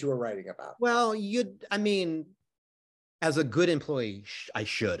know what you were writing about? Well, as a good employee, I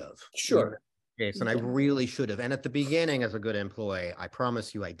should have. Sure. And I really should have. And at the beginning, as a good employee, I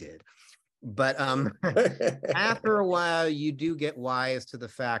promise you I did. But after a while, you do get wise to the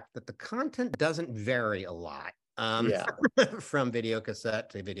fact that the content doesn't vary a lot. From video cassette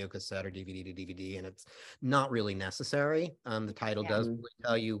to video cassette or DVD to DVD, and it's not really necessary. The title does really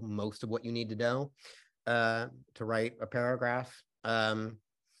tell you most of what you need to know to write a paragraph.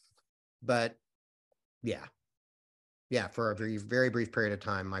 But for a very, very brief period of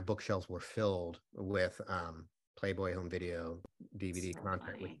time, my bookshelves were filled with Playboy home video DVD So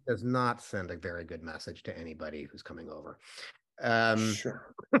content, which funny. does not send a very good message to anybody who's coming over.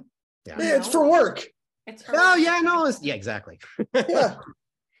 Sure. Yeah. Yeah, it's for work. It's for Oh work. yeah, no, yeah, exactly. Yeah.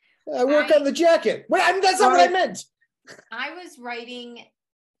 I work on the jacket. Wait, that's not what I meant. I was writing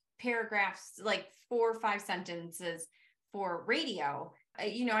paragraphs, like 4 or 5 sentences for radio.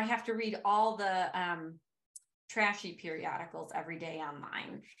 You know, I have to read all the trashy periodicals every day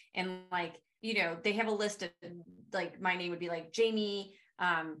online. And like, you know, they have a list of, like, my name would be like, Jamie,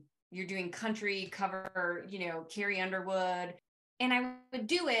 you're doing country cover, you know, Carrie Underwood. And I would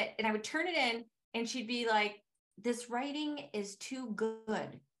do it and I would turn it in and she'd be like, this writing is too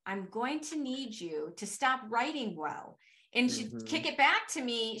good. I'm going to need you to stop writing well. And she'd kick it back to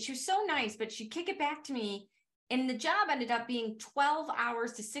me. She was so nice, but she'd kick it back to me. And the job ended up being 12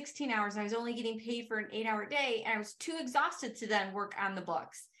 hours to 16 hours. I was only getting paid for an 8-hour day. And I was too exhausted to then work on the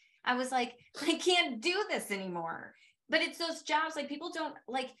books. I was like, I can't do this anymore. But it's those jobs, like, people don't,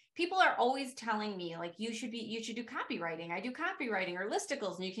 like, people are always telling me, like, you should do copywriting. I do copywriting or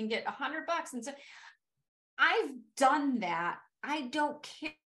listicles and you can get $100. And so I've done that. I don't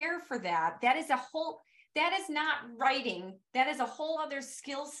care for that. That is not writing. That is a whole other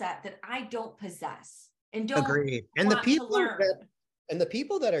skill set that I don't possess and don't Agreed. And want to learn. The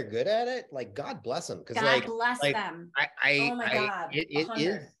people that are good at it, like, God bless them. Because God bless them. Oh my God.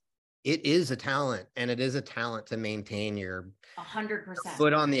 It is a talent, and it is a talent to maintain your 100%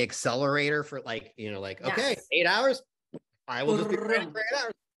 foot on the accelerator for, like, you know, like, Yes. okay, 8 hours. I will just be writing for 8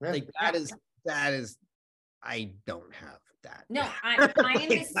 hours. Like, that is, I don't have that. No, I am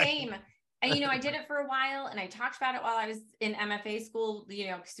the same. And, you know, I did it for a while and I talked about it while I was in MFA school, you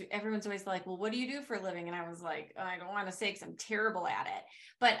know, because everyone's always like, well, what do you do for a living? And I was like, I don't want to say because I'm terrible at it.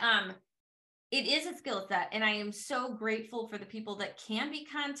 But it is a skill set. And I am so grateful for the people that can be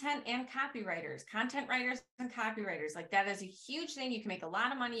content and copywriters, content writers and copywriters. Like, that is a huge thing. You can make a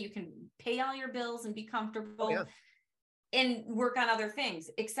lot of money. You can pay all your bills and be comfortable. Oh, yeah. And work on other things,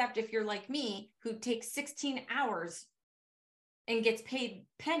 except if you're like me, who takes 16 hours and gets paid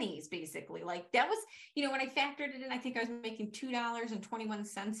pennies, basically. Like, that was, you know, when I factored it in, I think I was making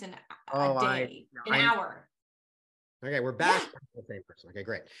 $2.21 a day, an hour. Okay, we're back to the same person. Okay,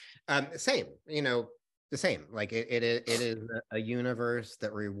 great. Same, you know, the same. Like, it is a universe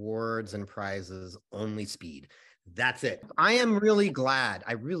that rewards and prizes only speed. That's it. I am really glad.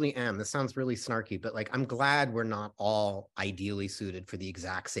 I really am. This sounds really snarky, but, like, I'm glad we're not all ideally suited for the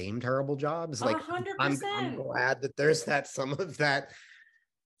exact same terrible jobs. Like, 100%. I'm glad that there's some of that,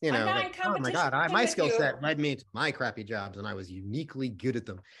 you know, like, oh my God, my skill set led me to my crappy jobs and I was uniquely good at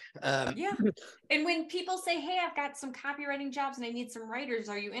them. Yeah. And when people say, hey, I've got some copywriting jobs and I need some writers,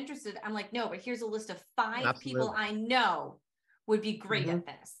 are you interested? I'm like, no, but here's a list of 5 people I know would be great at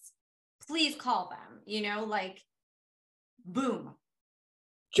this. Please call them, you know, like, boom.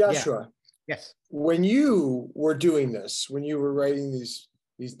 Joshua. Yes. When you were doing this, when you were writing these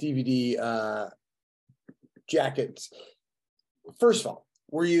DVD jackets, first of all,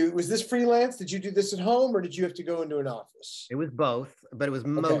 was this freelance? Did you do this at home or did you have to go into an office? It was both, but it was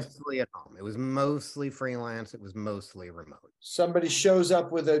mostly at home. It was mostly freelance. It was mostly remote. Somebody shows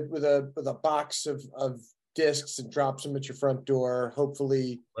up with a box of discs and drops them at your front door,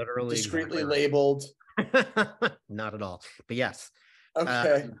 hopefully literally discreetly labeled. Not at all, but yes.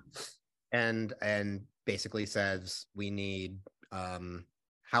 Okay. And basically says we need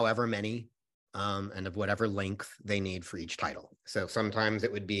however many and of whatever length they need for each title. So sometimes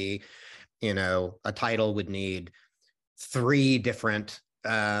it would be, you know, a title would need 3 different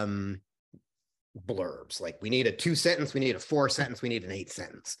blurbs. Like, we need a 2-sentence, we need a 4-sentence, we need an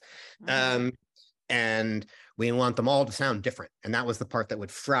 8-sentence. And we want them all to sound different. And that was the part that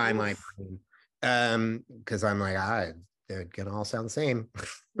would fry my brain. Because I'm like, they're gonna all sound the same.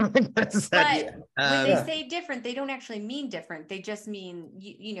 But when they say different, they don't actually mean different. They just mean,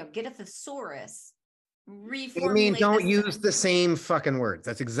 you know, get a thesaurus, reformulate. I mean, don't use the same fucking words.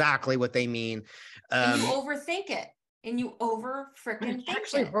 That's exactly what they mean. And you overthink it. And you think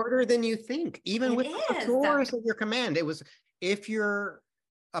actually harder than you think, even with the thesaurus at your command. It was, if you're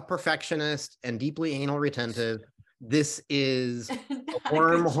a perfectionist and deeply anal retentive, this is a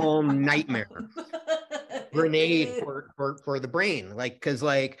wormhole nightmare grenade for the brain. Like, because,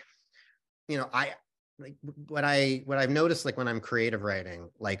 like, you know, what I've noticed, like, when I'm creative writing,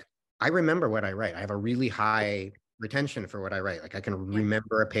 like, I remember what I write. I have a really high retention for what I write. Like, I can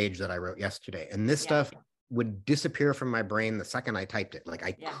remember a page that I wrote yesterday, and this stuff would disappear from my brain the second I typed it. Like,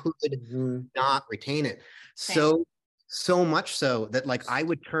 I could not retain it. So much so that, like, I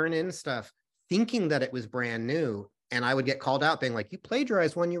would turn in stuff thinking that it was brand new, and I would get called out being like, you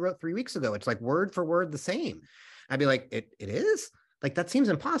plagiarized one you wrote 3 weeks ago. It's like word for word the same. I'd be like, it is? Like, that seems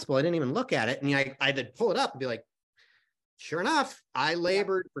impossible. I didn't even look at it. And I'd pull it up and be like, sure enough, I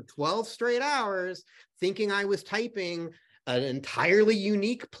labored for 12 straight hours thinking I was typing an entirely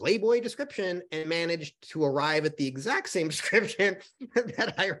unique Playboy description and managed to arrive at the exact same description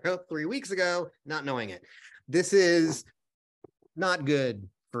that I wrote 3 weeks ago, not knowing it. This is not good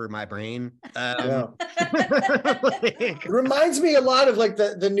for my brain. It reminds me a lot of like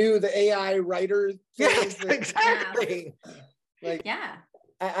the AI writer things. Yeah, exactly. Like, yeah.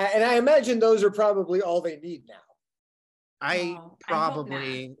 I imagine those are probably all they need now. I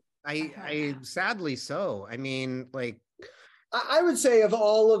sadly so. I mean, like, I would say of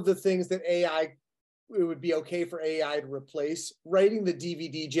all of the things that AI, it would be okay for AI to replace, writing the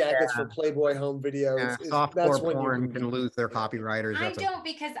DVD jackets for Playboy home videos. Softcore porn can lose their copywriters. I don't,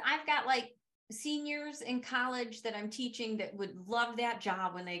 because I've got like seniors in college that I'm teaching that would love that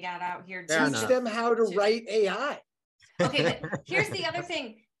job when they got out here. Teach them how to write AI. Okay, but here's the other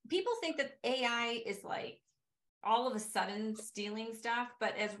thing. People think that AI is like all of a sudden stealing stuff,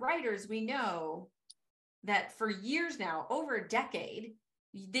 but as writers, we know that for years now, over a decade,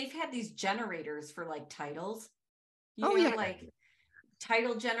 they've had these generators for like titles. Like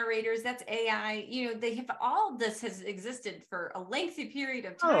title generators, that's AI. They have, all this has existed for a lengthy period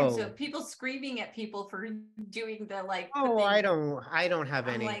of time. So people screaming at people for doing the like. I don't have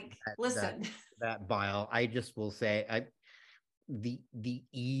any. Like, listen, that bile. I just will say, the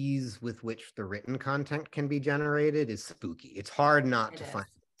ease with which the written content can be generated is spooky. It's hard not to find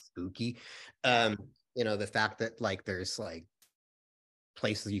it spooky. The fact that like there's like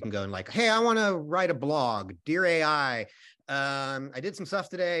places you can go and like, hey, I want to write a blog, dear AI, I did some stuff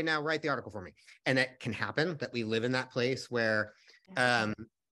today, now write the article for me. And that can happen, that we live in that place where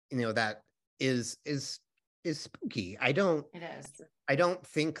that is spooky. I don't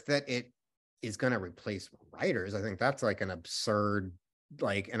think that it is going to replace writers. I think that's like an absurd,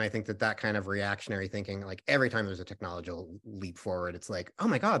 and I think that kind of reactionary thinking, like every time there's a technological leap forward, it's like, oh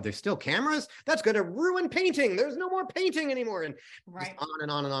my God, there's still cameras? That's going to ruin painting. There's no more painting anymore. And just on and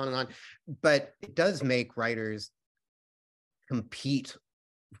on and on and on. But it does make writers compete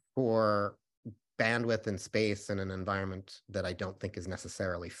for bandwidth and space in an environment that I don't think is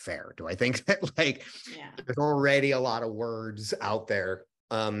necessarily fair. Do I think that there's already a lot of words out there?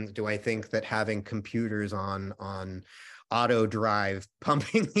 Do I think that having computers on auto drive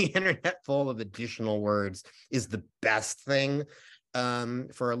pumping the internet full of additional words is the best thing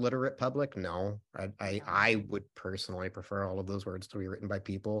for a literate public? No, I would personally prefer all of those words to be written by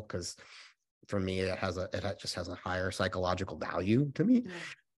people, because for me it just has a higher psychological value to me.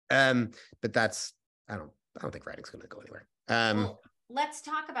 But that's, I don't think writing's going to go anywhere. Well, let's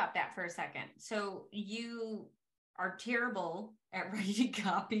talk about that for a second. So you are terrible at writing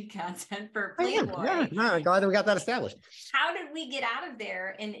copy content for Playboy. I'm glad that we got that established. How did we get out of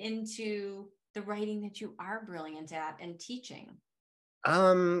there and into the writing that you are brilliant at and teaching?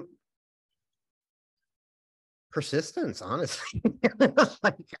 Persistence, honestly. That's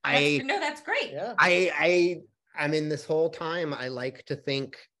great. Yeah. I mean, this whole time I like to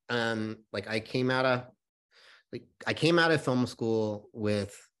think I came out of film school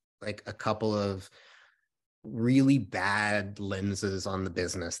with like a couple of really bad lenses on the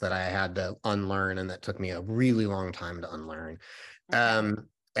business that I had to unlearn, and that took me a really long time to unlearn. And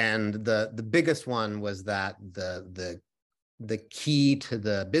the biggest one was that the key to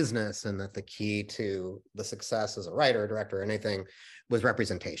the business, and that the key to the success as a writer, director, or anything, was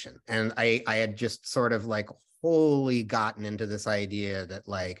representation. And I had just sort of like wholly gotten into this idea that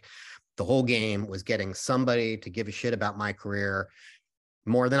like the whole game was getting somebody to give a shit about my career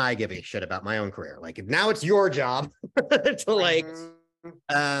more than I give a shit about my own career. Like, now it's your job to like,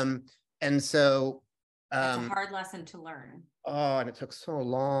 and so it's a hard lesson to learn. Oh, and it took so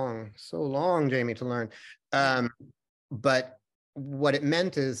long, Jamie, to learn. But what it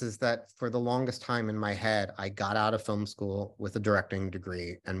meant is that for the longest time in my head, I got out of film school with a directing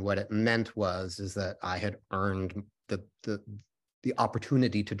degree, and what it meant is that I had earned the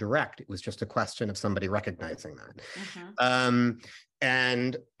opportunity to direct. It was just a question of somebody recognizing that.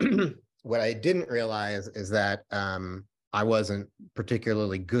 And what I didn't realize is that I wasn't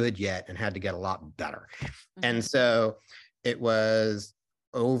particularly good yet and had to get a lot better. And so it was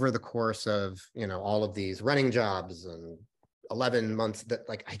over the course of, all of these running jobs and 11 months that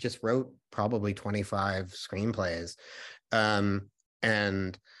like I just wrote probably 25 screenplays.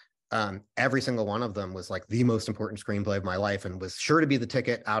 And every single one of them was like the most important screenplay of my life and was sure to be the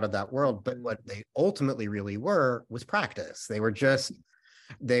ticket out of that world. But what they ultimately really was practice. They were just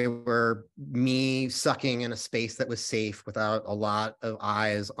They were me sucking in a space that was safe without a lot of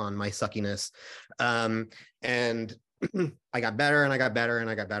eyes on my suckiness. And I got better and I got better and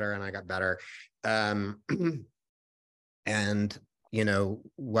I got better and I got better. And, you know,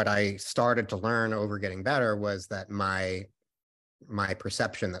 what I started to learn over getting better was that my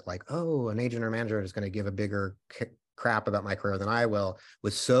perception that like, oh, an agent or manager is going to give a bigger crap about my career than I will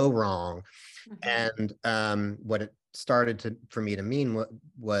was so wrong. And what it started for me to mean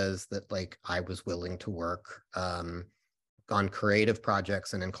was that like I was willing to work on creative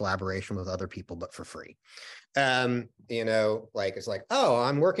projects and in collaboration with other people, but for free. You know, like it's like, oh,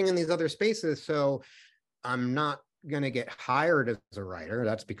 I'm working in these other spaces, so I'm not going to get hired as a writer.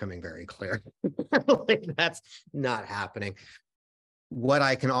 That's becoming very clear. Like that's not happening. What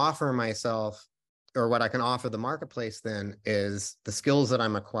I can offer myself, or what I can offer the marketplace then, is the skills that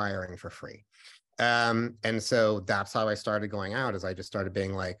I'm acquiring for free. And so that's how I started going out, is I just started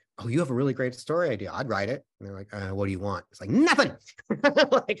being like, oh, you have a really great story idea. I'd write it. And they're like, what do you want? It's like, nothing.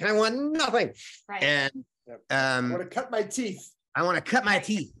 Like, I want nothing. Right. And I want to cut my teeth. I want to cut my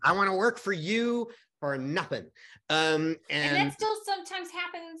teeth. I want to work for you for nothing. And that still sometimes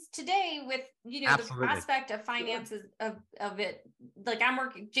happens today with, you know, absolutely. The prospect of finances of it. Like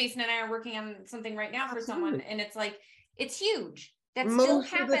Jason and I are working on something right now for someone, and it's like, it's huge. That Most still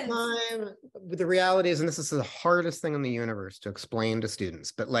happens. of the time, the reality is, and this is the hardest thing in the universe to explain to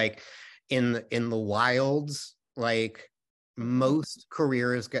students, but like in the wilds, like most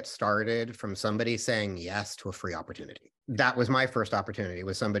careers get started from somebody saying yes to a free opportunity. That was my first opportunity,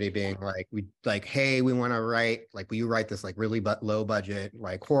 was somebody being like, hey, we want to write, like, will you write this like really low budget,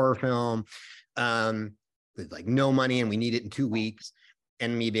 like horror film, with like no money and we need it in 2 weeks.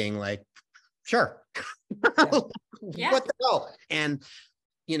 And me being like, sure. Yeah. What the hell? And,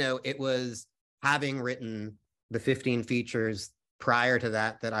 you know, it was having written the 15 features prior to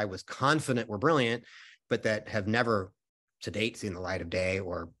that I was confident were brilliant, but that have never to date seen the light of day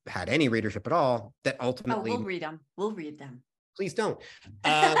or had any readership at all, that ultimately we'll read them. Please don't.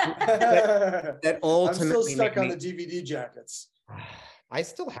 That ultimately I'm still stuck on the DVD jackets. I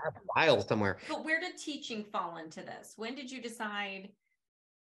still have a file somewhere. But where did teaching fall into this? When did you decide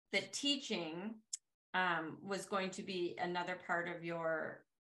that teaching was going to be another part of your,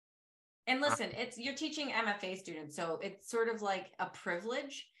 and listen, you're teaching MFA students, so it's sort of like a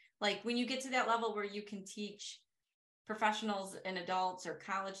privilege. Like when you get to that level where you can teach professionals and adults or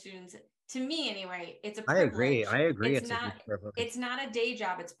college students, to me anyway, it's a privilege. I agree. It's not a day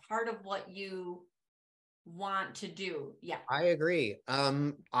job. It's part of what you want to do. Yeah. I agree.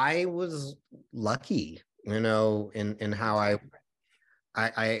 I was lucky, you know, in how I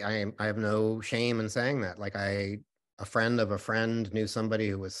have no shame in saying that. Like a friend of a friend knew somebody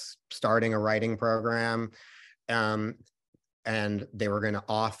who was starting a writing program, and they were going to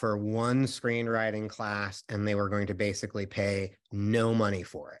offer one screenwriting class, and they were going to basically pay no money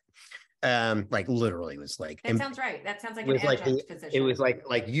for it. Like literally was like, that sounds right. That sounds like an adjunct position. It was like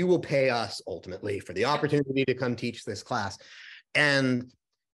you will pay us ultimately for the opportunity to come teach this class. And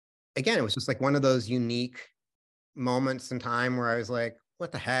again, it was just like one of those unique moments in time where I was like,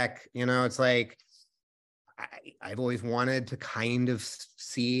 what the heck? You know, it's like, I've always wanted to kind of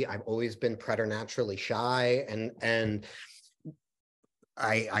see, I've always been preternaturally shy, and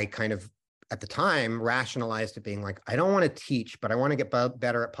I kind of, at the time, rationalized it being like, I don't want to teach, but I want to get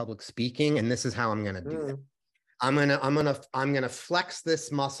better at public speaking, and this is how I'm going to do it. I'm going to flex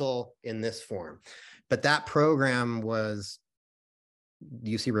this muscle in this form. But that program was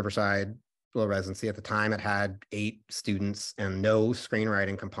UC Riverside Low Residency. At the time, it had 8 students and no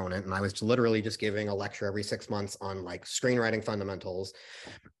screenwriting component, and I was literally just giving a lecture every 6 months on like screenwriting fundamentals.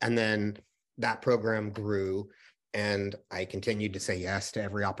 And then that program grew, and I continued to say yes to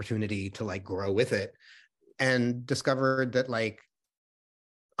every opportunity to like grow with it, and discovered that, like,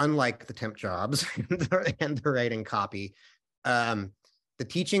 unlike the temp jobs and the writing copy, the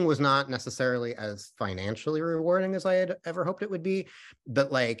teaching was not necessarily as financially rewarding as I had ever hoped it would be,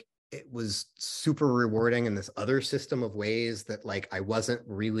 but like it was super rewarding in this other system of ways that like I wasn't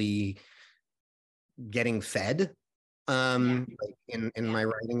really getting fed. Like in my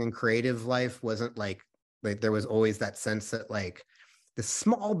writing and creative life wasn't like there was always that sense that like the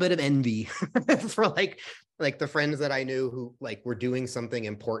small bit of envy for like the friends that I knew who like were doing something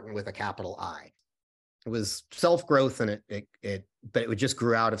important with a capital I. It was self-growth, and but it just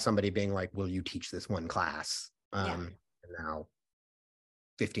grew out of somebody being like, will you teach this one class? And now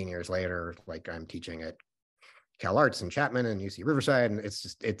 15 years later, like I'm teaching at Cal Arts and Chapman and UC Riverside, and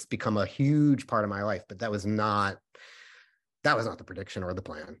it's become a huge part of my life. But that was not the prediction or the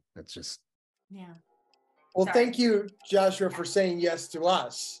plan. It's just Well, Sorry. thank you, Joshua, for saying yes to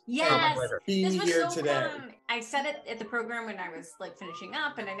us. Yes, Being this was here so today. fun. I said it at the program when I was like finishing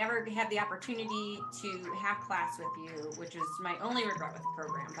up, and I never had the opportunity to have class with you, which is my only regret with the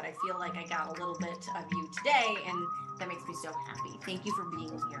program. But I feel like I got a little bit of you today, and that makes me so happy. Thank you for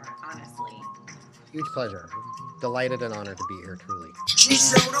being here, honestly. Huge pleasure. Delighted and honored to be here, truly. She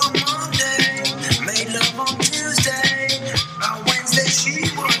showed on Monday, made love on Tuesday. On Wednesday she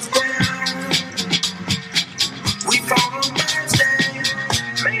was down. We fought on Thursday,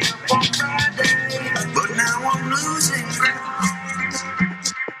 made up on Friday. But now I'm losing ground.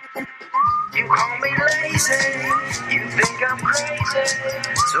 You call me lazy, you think I'm crazy.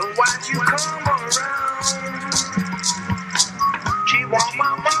 So why'd you come around? She want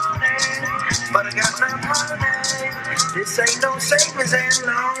my money, but I got no money. This ain't no savings and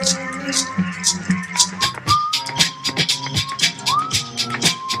loans.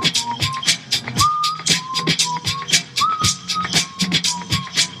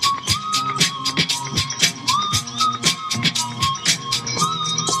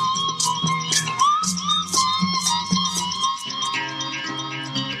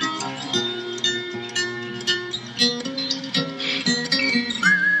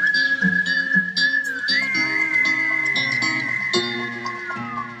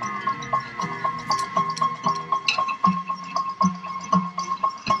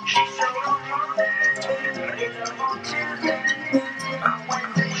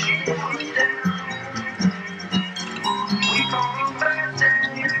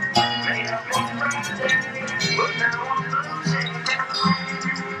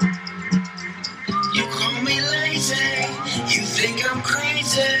 You call me lazy, you think I'm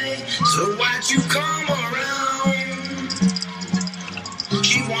crazy, so why'd you come around?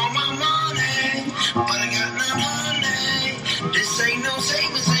 She want my money, but I got no money. This ain't no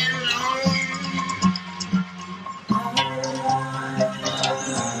savings.